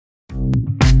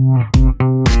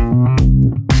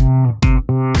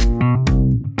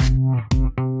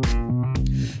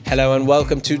Hello and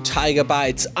welcome to Thaiger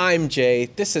Bites. I'm Jay,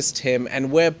 this is Tim,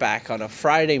 and we're back on a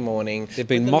Friday morning. They've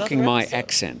been mocking my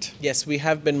accent. Yes, we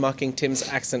have been mocking Tim's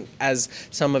accent. As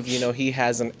some of you know, he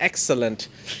has an excellent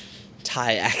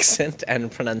Thai accent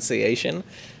and pronunciation.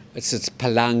 It's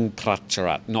Palang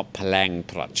Pracharat, not Palang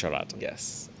Pracharat.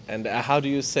 Yes. And how do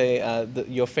you say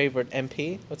your favorite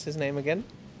MP? What's his name again?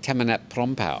 Tamanat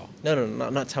Prompau. No,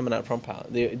 not Tamanat Prompau.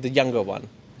 The younger one.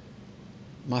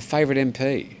 My favourite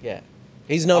MP? Yeah.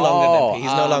 He's no longer an MP.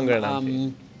 He's no longer an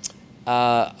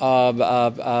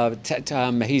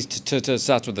MP. He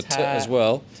starts with a T as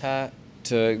well.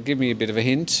 To give me a bit of a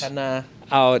hint. Tana.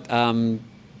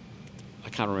 I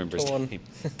can't remember his name.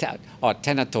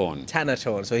 Tanaton.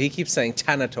 Tanaton. So he keeps saying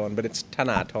Tanaton, but it's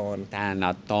Tanaton.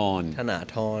 Tanaton.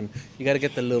 Tanaton. You got to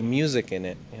get the little music in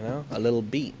it, you know, a little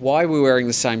beat. Why are we wearing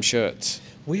the same shirts?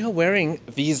 We are wearing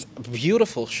these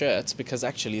beautiful shirts because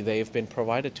actually they've been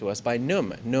provided to us by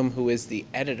Num. Num, who is the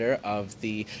editor of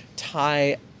the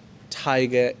Thaiger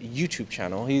YouTube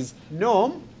channel. He's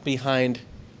Num behind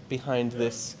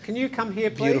this. Can you come here,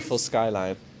 please? Beautiful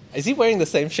skyline. Is he wearing the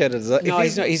same shirt as us? No,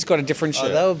 he's not. He's got a different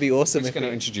shirt. Oh, that would be awesome. He's going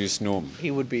to introduce Norm. He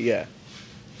would be, yeah.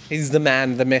 He's the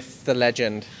man, the myth, the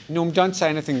legend. Norm, don't say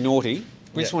anything naughty.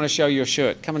 We just want to show your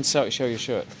shirt. Come and show your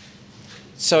shirt.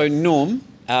 So, Norm,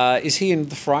 is he in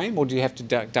the frame, or do you have to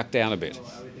duck down a bit? No,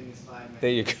 everything is fine, man. There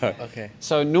you go. Okay.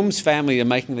 So, Norm's family are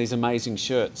making these amazing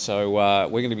shirts. So,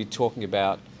 we're going to be talking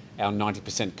about our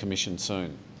 90% commission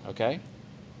soon. Okay?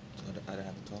 I don't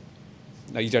have to talk.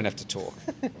 No, you don't have to talk.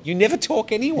 You never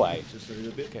talk anyway. Just a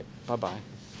little bit. Okay, bye-bye.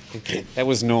 Thank you. That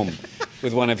was Norm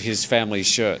with one of his family's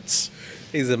shirts.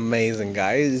 He's an amazing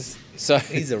guy. He's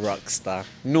a rock star.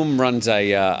 Norm runs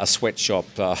a sweatshop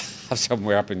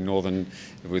somewhere up in northern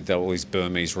with all these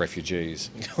Burmese refugees.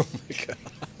 Oh my God.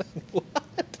 What?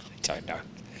 I don't know.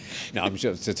 No, I'm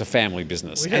sure it's a family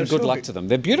business. Yeah, And good sure. luck to them.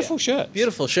 They're beautiful shirts.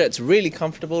 Beautiful shirts, really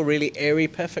comfortable, really airy,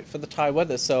 perfect for the Thai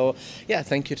weather. So, yeah,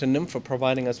 thank you to Nim for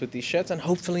providing us with these shirts. And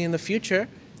hopefully in the future,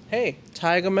 hey,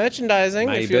 Thaiger merchandising,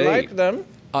 if you Maybe. like them.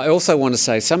 I also want to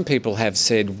say some people have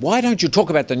said, why don't you talk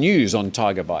about the news on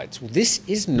Thaiger Bites? Well, this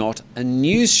is not a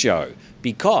news show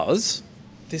because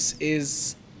This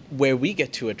is where we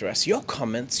get to address your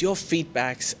comments, your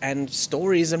feedbacks, and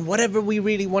stories, and whatever we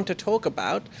really want to talk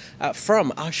about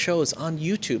from our shows on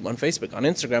YouTube, on Facebook, on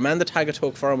Instagram, and the Thaiger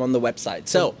Talk Forum on the website.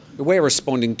 So, we're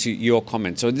responding to your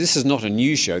comments. So this is not a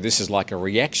news show. This is like a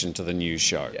reaction to the news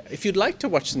show. if you'd like to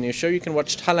watch the news show, you can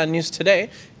watch Thailand News Today.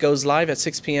 Goes live at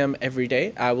 6 p.m. every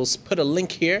day. I will put a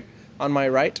link here on my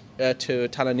right to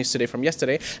Thailand News Today from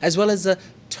yesterday, as well as the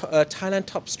Thailand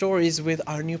Top Stories with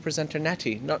our new presenter,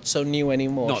 Natty. Not so new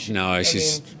anymore.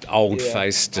 She's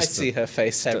old-faced. I see her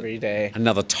face every day.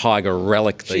 Another Tiger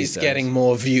relic these days. She's getting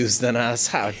more views than us.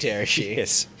 How dare she?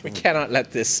 Yes. We cannot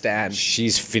let this stand.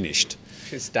 She's finished.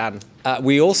 She's done.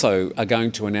 We also are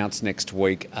going to announce next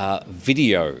week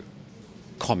video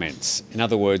comments. In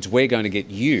other words, we're going to get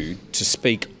you to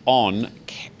speak on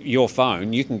your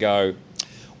phone. You can go,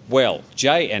 well,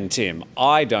 Jay and Tim,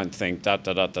 I don't think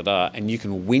da-da-da-da-da, and you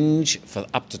can whinge for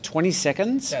up to 20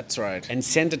 seconds. That's right. And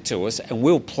send it to us, and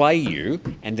we'll play you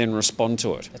and then respond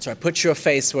to it. That's right. Put your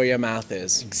face where your mouth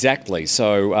is. Exactly.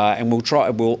 So, and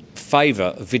we'll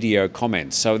favour video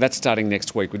comments. So that's starting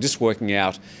next week. We're just working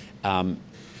out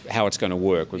how it's going to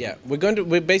work.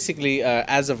 We're basically,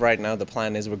 as of right now, the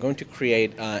plan is we're going to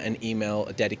create an email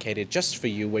dedicated just for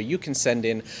you, where you can send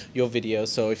in your videos.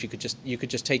 So if you could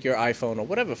just take your iPhone or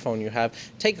whatever phone you have,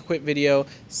 take a quick video,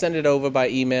 send it over by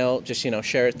email, just,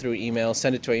 share it through email,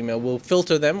 send it to our email. We'll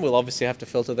filter them. We'll obviously have to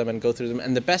filter them and go through them.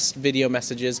 And the best video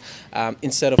messages,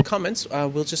 instead of comments,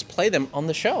 we'll just play them on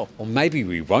the show. Or maybe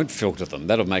we won't filter them.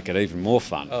 That'll make it even more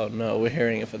fun. Oh no, we're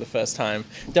hearing it for the first time.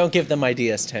 Don't give them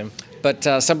ideas, Tim. But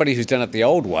somebody who's done it the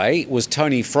old way was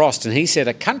Tony Frost, and he said,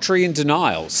 a country in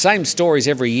denial, same stories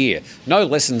every year, no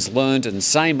lessons learned, and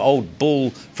same old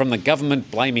bull from the government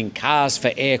blaming cars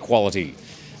for air quality.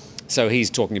 So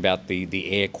he's talking about the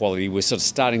air quality. We're sort of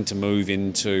starting to move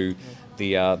into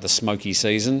the smoky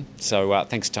season. So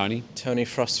thanks, Tony. Tony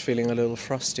Frost feeling a little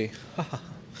frosty.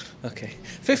 Okay.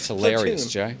 Fifth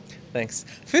hilarious, Jay. Thanks.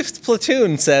 Fifth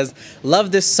Platoon says,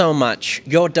 love this so much.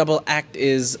 Your double act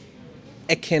is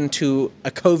akin to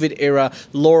a COVID-era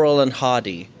Laurel and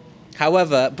Hardy.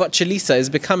 However, Bochalisa is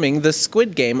becoming the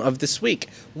Squid Game of this week.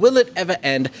 Will it ever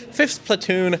end? Fifth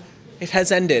Platoon, it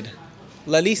has ended.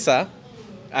 Lalisa,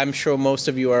 I'm sure most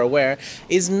of you are aware,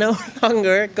 is no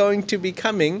longer going to be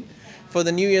coming for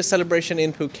the New Year celebration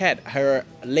in Phuket. Her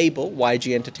label,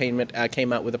 YG Entertainment,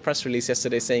 came out with a press release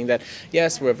yesterday saying that,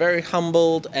 yes, we're very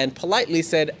humbled, and politely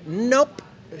said, nope,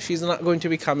 she's not going to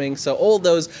be coming. So all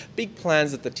those big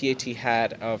plans that the TAT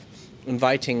had of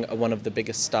inviting one of the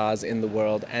biggest stars in the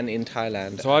world and in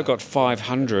Thailand. So I got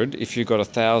 500 if you got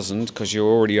 1,000 because you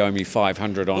already owe me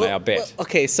 500 on our bet. Well,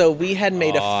 okay, so we had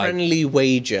made a friendly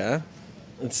wager.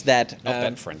 It's that... Not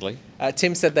that friendly.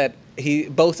 Tim said that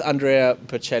both Andrea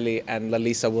Bocelli and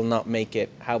Lalisa will not make it.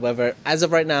 However, as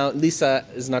of right now, Lisa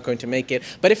is not going to make it.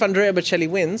 But if Andrea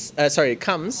Bocelli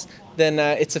comes, then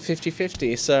it's a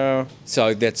 50-50.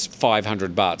 So that's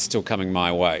 500 baht still coming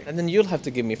my way. And then you'll have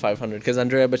to give me 500 because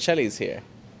Andrea Bocelli is here.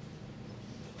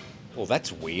 Well,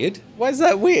 that's weird. Why is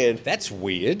that weird? That's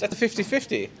weird. That's a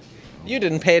 50-50. You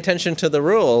didn't pay attention to the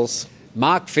rules.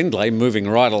 Mark Findlay, moving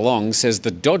right along, says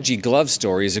the dodgy glove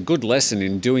story is a good lesson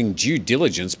in doing due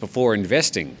diligence before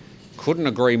investing. Couldn't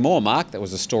agree more, Mark. That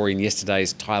was a story in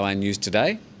yesterday's Thailand News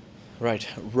Today. Right.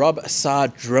 Rob Sa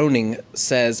Droning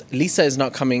says, Lisa is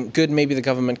not coming. Good, maybe the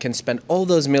government can spend all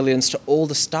those millions to all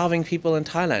the starving people in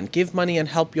Thailand. Give money and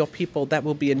help your people. That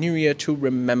will be a new year to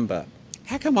remember.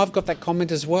 How come I've got that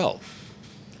comment as well?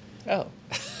 Oh.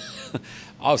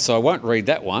 Oh, so I won't read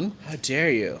that one. How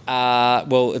dare you?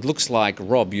 Well, it looks like,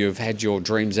 Rob, you've had your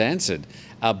dreams answered.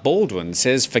 Baldwin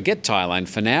says, forget Thailand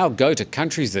for now. Go to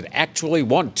countries that actually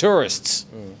want tourists.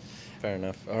 Fair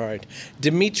enough. All right.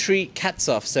 Dmitry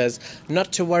Katsov says,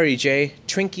 not to worry, Jay.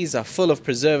 Twinkies are full of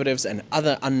preservatives and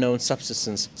other unknown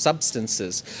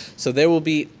substances. So there will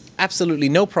be absolutely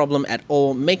no problem at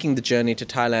all making the journey to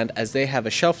Thailand, as they have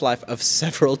a shelf life of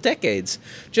several decades.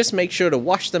 Just make sure to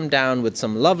wash them down with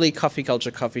some lovely coffee culture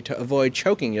coffee to avoid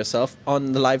choking yourself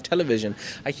on the live television.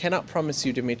 I cannot promise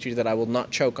you, Dimitri, that I will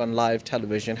not choke on live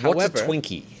television. What's However, a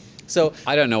Twinkie? So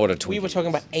I don't know what a Twinkie is. We were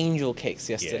talking about angel cakes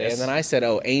yesterday, Yes. and then I said,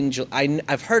 oh, angel.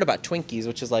 I've heard about Twinkies,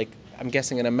 which is like, I'm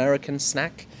guessing, an American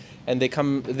snack. And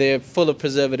they're full of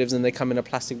preservatives, and they come in a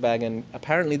plastic bag, and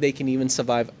apparently they can even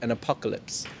survive an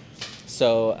apocalypse.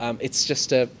 So it's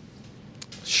just a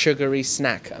sugary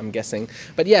snack, I'm guessing.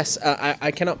 But yes,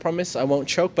 I cannot promise I won't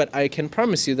choke, but I can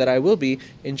promise you that I will be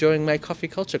enjoying my coffee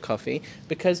culture coffee,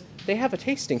 because they have a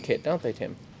tasting kit, don't they,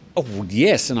 Tim? Oh,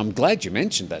 yes, and I'm glad you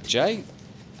mentioned that, Jay.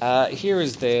 Here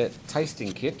is their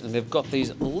tasting kit, and they've got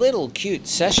these little cute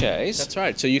sachets. That's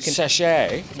right. So you can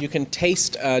Sachet. You can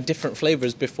taste different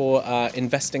flavors before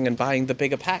investing and buying the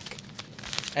bigger pack.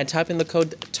 And type in the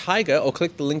code Thaiger or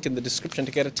click the link in the description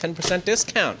to get a 10%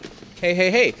 discount.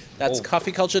 Hey. That's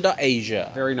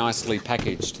coffeeculture.asia. Very nicely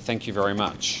packaged. Thank you very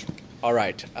much. All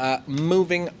right.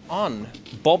 Moving on.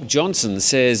 Bob Johnson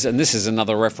says, and this is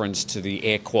another reference to the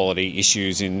air quality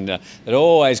issues that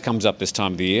always comes up this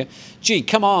time of the year. Gee,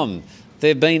 come on.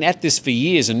 They've been at this for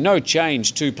years and no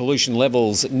change to pollution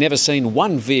levels. Never seen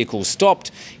one vehicle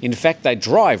stopped. In fact, they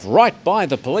drive right by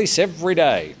the police every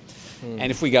day.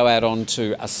 And if we go out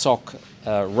onto Asok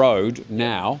Road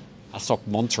now, Asok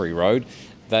Monterey Road,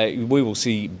 we will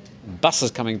see buses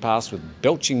coming past with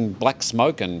belching black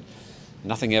smoke, and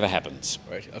nothing ever happens.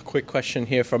 Right. A quick question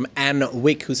here from Anne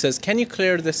Wick, who says, can you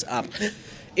clear this up?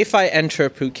 If I enter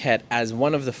Phuket as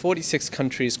one of the 46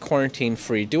 countries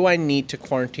quarantine-free, do I need to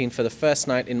quarantine for the first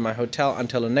night in my hotel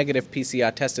until a negative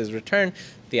PCR test is returned?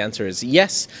 The answer is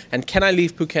yes. And can I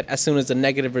leave Phuket as soon as the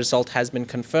negative result has been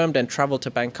confirmed and travel to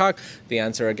Bangkok? The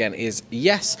answer again is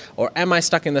yes. Or am I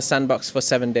stuck in the sandbox for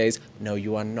 7 days? No,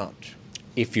 you are not.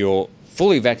 If you're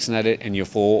fully vaccinated and you're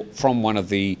from one of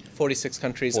the 46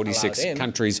 countries 46 allowed in.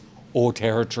 countries or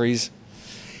territories.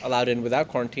 Allowed in without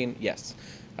quarantine, yes.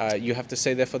 You have to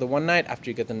stay there for the one night. After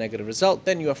you get the negative result,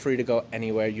 then you are free to go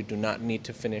anywhere. You do not need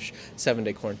to finish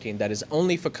 7-day quarantine. That is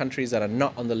only for countries that are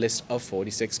not on the list of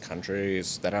 46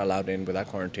 countries that are allowed in without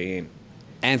quarantine.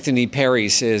 Anthony Perry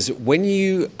says, when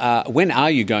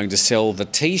are you going to sell the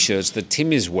T-shirts that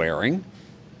Tim is wearing?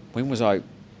 When was I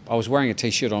was wearing a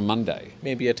T-shirt on Monday.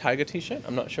 Maybe a Thaiger T-shirt?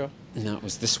 I'm not sure. No, it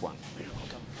was this one.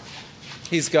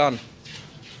 He's gone.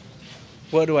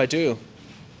 What do I do?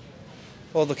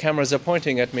 All the cameras are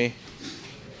pointing at me.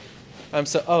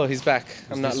 Oh, he's back.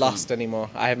 I'm not lost anymore.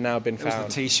 I have now been found. It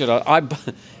was the T-shirt.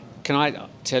 Can I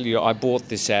tell you, I bought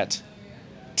this at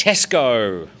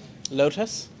Tesco.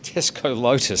 Lotus? Tesco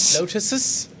Lotus.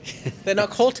 Lotuses? They're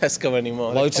not called Tesco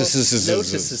anymore.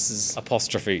 Lotuses.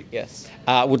 Apostrophe. Yes.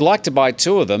 Would like to buy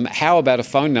 2 of them. How about a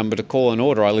phone number to call and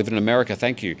order? I live in America.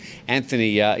 Thank you. Anthony,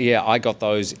 yeah, I got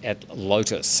those at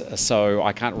Lotus. So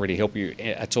I can't really help you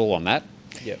at all on that.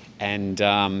 Yep. And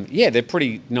yeah, they're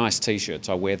pretty nice T-shirts.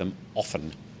 I wear them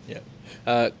often.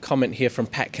 Comment here from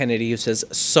Pat Kennedy who says,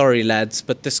 sorry lads,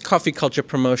 but this coffee culture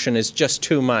promotion is just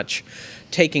too much.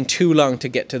 Taking too long to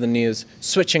get to the news.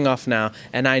 Switching off now,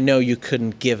 and I know you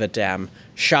couldn't give a damn.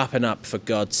 Sharpen up, for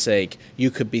God's sake.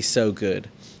 You could be so good.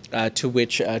 To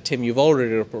which, Tim, you've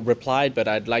already replied, but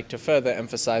I'd like to further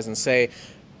emphasize and say,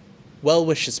 well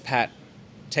wishes, Pat.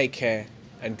 Take care,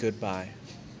 and goodbye.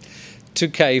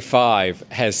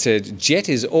 2K5 has said, Jet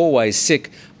is always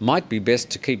sick. Might be best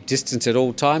to keep distance at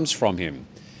all times from him.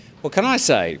 Well, can I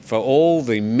say, for all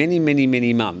the many, many,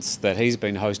 many months that he's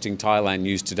been hosting Thailand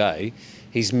News Today,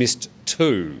 he's missed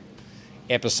 2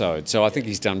 episodes. So I think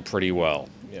he's done pretty well.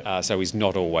 Yeah. So he's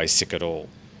not always sick at all.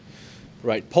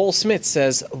 Right. Paul Smith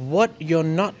says, what you're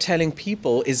not telling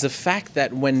people is the fact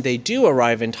that when they do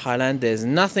arrive in Thailand, there's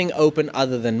nothing open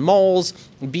other than malls,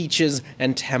 beaches,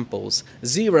 and temples.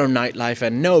 Zero nightlife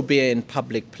and no beer in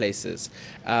public places.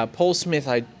 Paul Smith,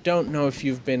 I don't know if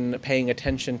you've been paying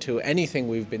attention to anything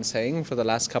we've been saying for the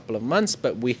last couple of months,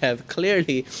 but we have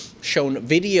clearly shown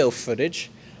video footage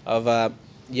of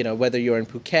whether you're in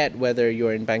Phuket, whether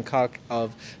you're in Bangkok,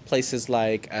 of places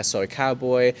like Soy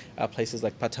Cowboy, places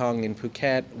like Patong in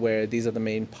Phuket, where these are the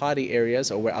main party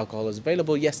areas or where alcohol is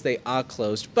available. Yes, they are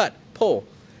closed. But, Paul,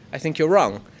 I think you're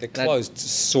wrong. They're closed,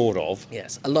 sort of.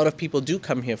 Yes, a lot of people do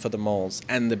come here for the malls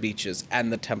and the beaches and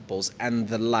the temples and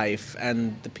the life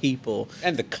and the people.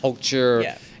 And the culture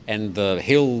and the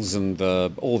hills and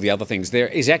all the other things. There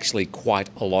is actually quite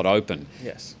a lot open.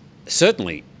 Yes.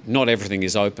 Certainly, not everything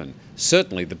is open.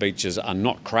 Certainly, the beaches are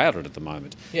not crowded at the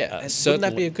moment. Yeah, wouldn't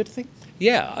that be a good thing?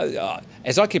 Yeah.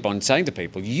 As I keep on saying to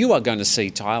people, you are going to see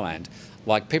Thailand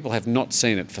like people have not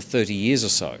seen it for 30 years or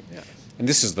so. Yeah. And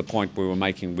this is the point we were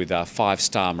making with our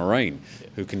 5-Star Marine,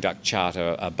 who conduct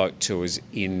charter boat tours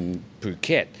in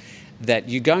Phuket, that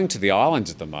you're going to the islands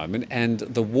at the moment and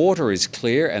the water is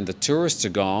clear and the tourists are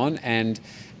gone and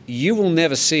you will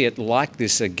never see it like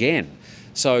this again.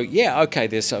 So, yeah, okay,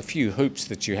 there's a few hoops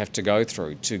that you have to go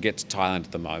through to get to Thailand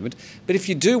at the moment. But if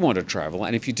you do want to travel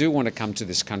and if you do want to come to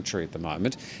this country at the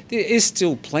moment, there is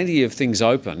still plenty of things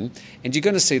open and you're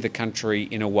going to see the country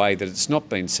in a way that it's not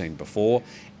been seen before.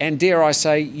 And dare I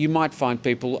say, you might find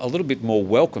people a little bit more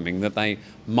welcoming than they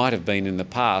might have been in the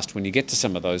past when you get to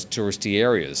some of those touristy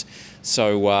areas.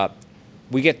 So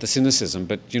we get the cynicism,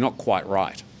 but you're not quite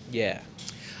right. Yeah.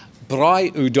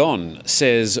 Brai Udon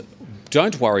says,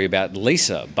 don't worry about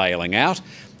Lisa bailing out.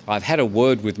 I've had a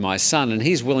word with my son and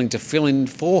he's willing to fill in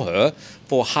for her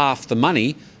for half the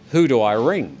money. Who do I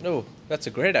ring? Oh, that's a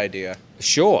great idea.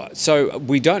 Sure. So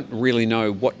we don't really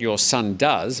know what your son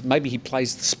does. Maybe he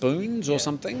plays the spoons or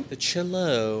something. The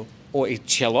cello. Or he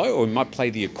might play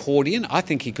the accordion. I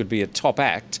think he could be a top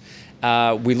act.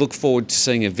 We look forward to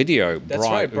seeing a video. That's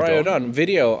right, Brai Udon.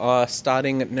 Video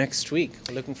starting next week.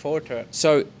 We're looking forward to it.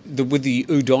 So with the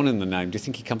Udon in the name, do you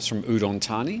think he comes from Udon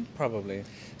Thani? Probably.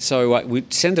 So we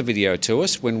send a video to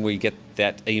us when we get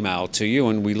that email to you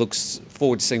and we look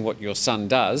forward to seeing what your son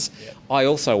does. Yeah. I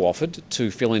also offered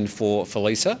to fill in for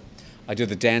Lisa. I do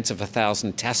the dance of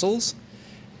 1,000 tassels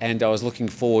and I was looking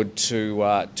forward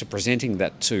to presenting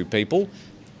that to people.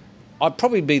 I'd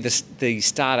probably be the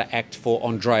starter act for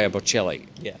Andrea Bocelli.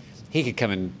 Yeah. He could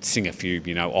come and sing a few,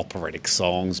 operatic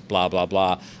songs, blah, blah,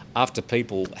 blah, after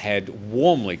people had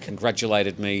warmly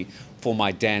congratulated me for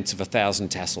my dance of 1,000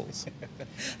 tassels.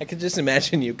 I could just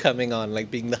imagine you coming on, like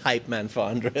being the hype man for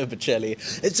Andrea Bocelli.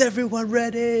 It's everyone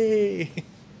ready!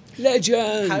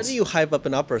 Legend! How do you hype up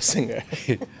an opera singer?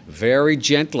 Very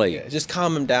gently. Yeah, just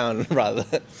calm him down,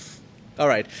 rather. All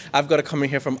right, I've got a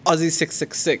comment here from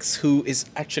Aussie666, who is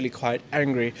actually quite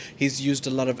angry. He's used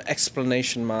a lot of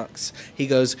exclamation marks. He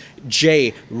goes,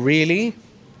 Jay, really?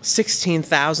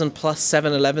 16,000 plus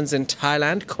 7-Elevens in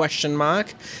Thailand? Question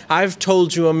mark. I've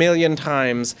told you a million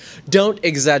times. Don't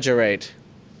exaggerate.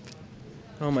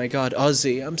 Oh my God,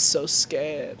 Aussie, I'm so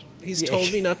scared. He's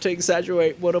told me not to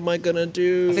exaggerate. What am I going to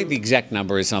do? I think the exact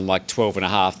number is on like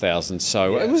 12,500.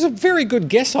 So it was a very good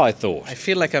guess, I thought. I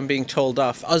feel like I'm being told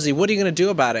off. Aussie, what are you going to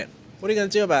do about it? What are you going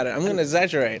to do about it? I'm going to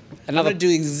exaggerate. I'm going to do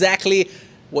exactly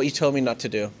what you told me not to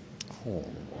do.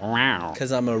 Wow.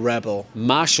 Because I'm a rebel.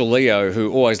 Marshall Leo,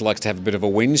 who always likes to have a bit of a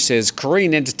whinge, says,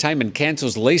 Korean Entertainment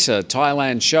cancels Lisa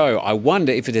Thailand show. I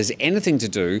wonder if it has anything to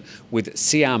do with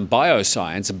Siam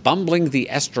Bioscience bumbling the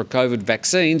Astra-COVID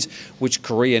vaccines, which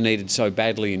Korea needed so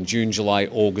badly in June, July,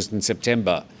 August and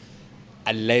September.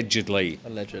 Allegedly.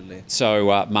 Allegedly.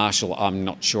 So, Marshall, I'm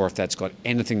not sure if that's got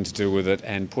anything to do with it,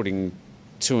 and putting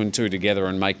 2 and 2 together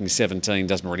and making 17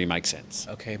 doesn't really make sense.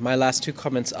 Okay, my last 2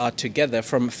 comments are together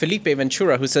from Felipe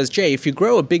Ventura, who says, Jay, if you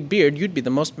grow a big beard, you'd be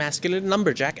the most masculine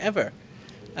lumberjack ever.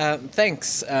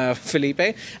 Thanks, Felipe.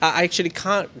 I actually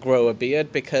can't grow a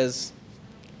beard because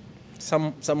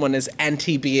someone is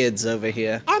anti-beards over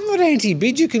here. I'm not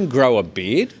anti-beard. You can grow a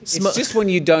beard. It's Smo- just when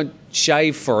you don't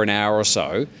shave for an hour or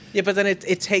so. Yeah, but then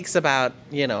it takes about,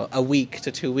 a week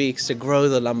to 2 weeks to grow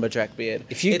the lumberjack beard.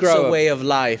 If you it's grow a way of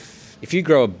life. If you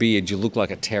grow a beard, you look like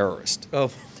a terrorist.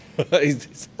 Oh,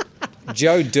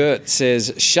 Joe Dirt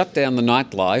says, shut down the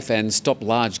nightlife and stop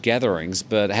large gatherings,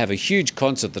 but have a huge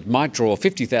concert that might draw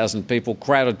 50,000 people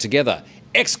crowded together.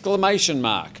 Exclamation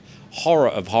mark. Horror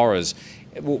of horrors.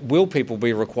 Will people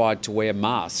be required to wear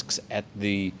masks at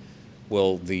the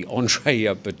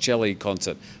Andrea Bocelli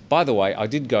concert? By the way, I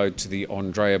did go to the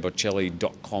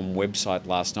andreabocelli.com website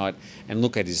last night and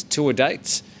look at his tour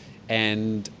dates,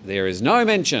 and there is no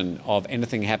mention of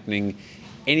anything happening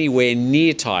anywhere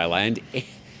near Thailand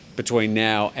between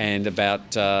now and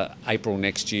about April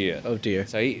next year. Oh dear.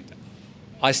 So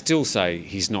I still say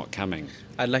he's not coming.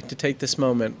 I'd like to take this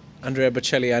moment. Andrea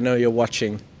Bocelli, I know you're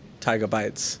watching Thaiger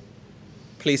Bites.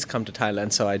 Please come to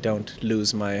Thailand so I don't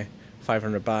lose my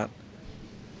 500 baht.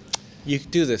 You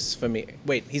do this for me.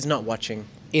 Wait, he's not watching.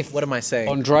 What am I saying?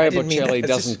 Andrea I didn't mean Bocelli that.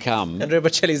 doesn't come. Andrea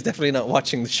Bocelli is definitely not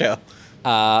watching the show.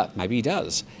 Maybe he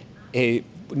does.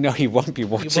 No, he won't be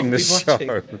watching won't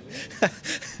the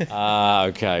be show.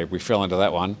 Okay, we fell into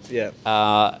that one. Yeah.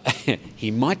 He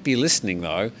might be listening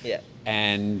though. Yeah.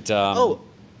 And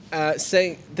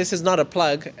saying this is not a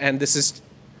plug, and this is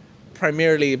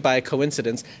primarily by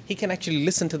coincidence. He can actually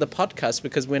listen to the podcast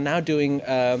because we're now doing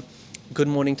Good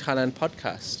Morning Thailand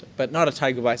podcast, but not a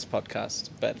Thaiger Bites podcast,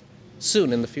 but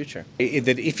soon in the future.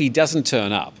 that if he doesn't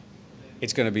turn up,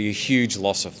 it's going to be a huge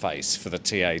loss of face for the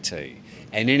TAT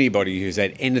and anybody who's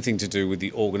had anything to do with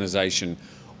the organisation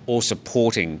or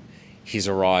supporting his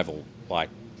arrival, like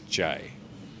Jay.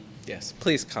 Yes,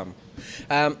 please come.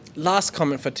 Last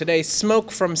comment for today.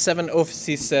 Smoke from 7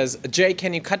 Overseas says, Jay,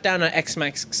 can you cut down an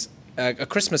X-Max a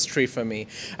Christmas tree for me?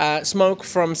 Smoke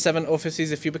from 7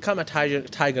 Overseas, if you become a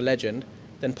Tiger legend,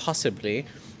 then possibly.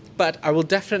 But I will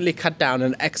definitely cut down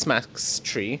an X-Max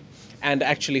tree and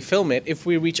actually film it if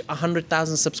we reach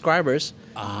 100,000 subscribers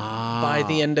by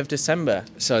the end of December.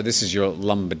 So this is your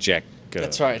lumberjack.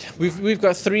 That's right. We've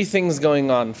got 3 things going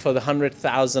on for the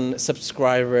 100,000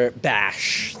 subscriber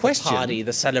bash. Question. The party,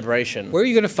 the celebration. Where are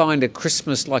you going to find a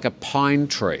Christmas like a pine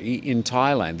tree in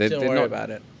Thailand? Don't worry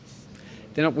about it.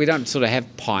 We don't sort of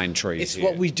have pine trees It's here.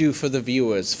 what we do for the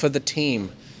viewers, for the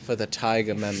team, for the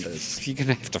Tiger members. You're going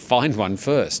to have to find one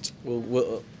first.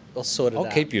 We'll sort it out.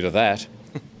 I'll keep you to that.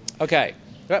 Okay.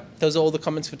 Yep, those are all the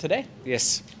comments for today.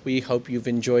 Yes. We hope you've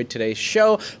enjoyed today's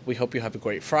show. We hope you have a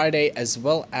great Friday as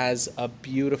well as a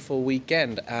beautiful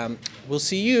weekend. We'll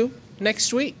see you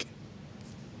next week.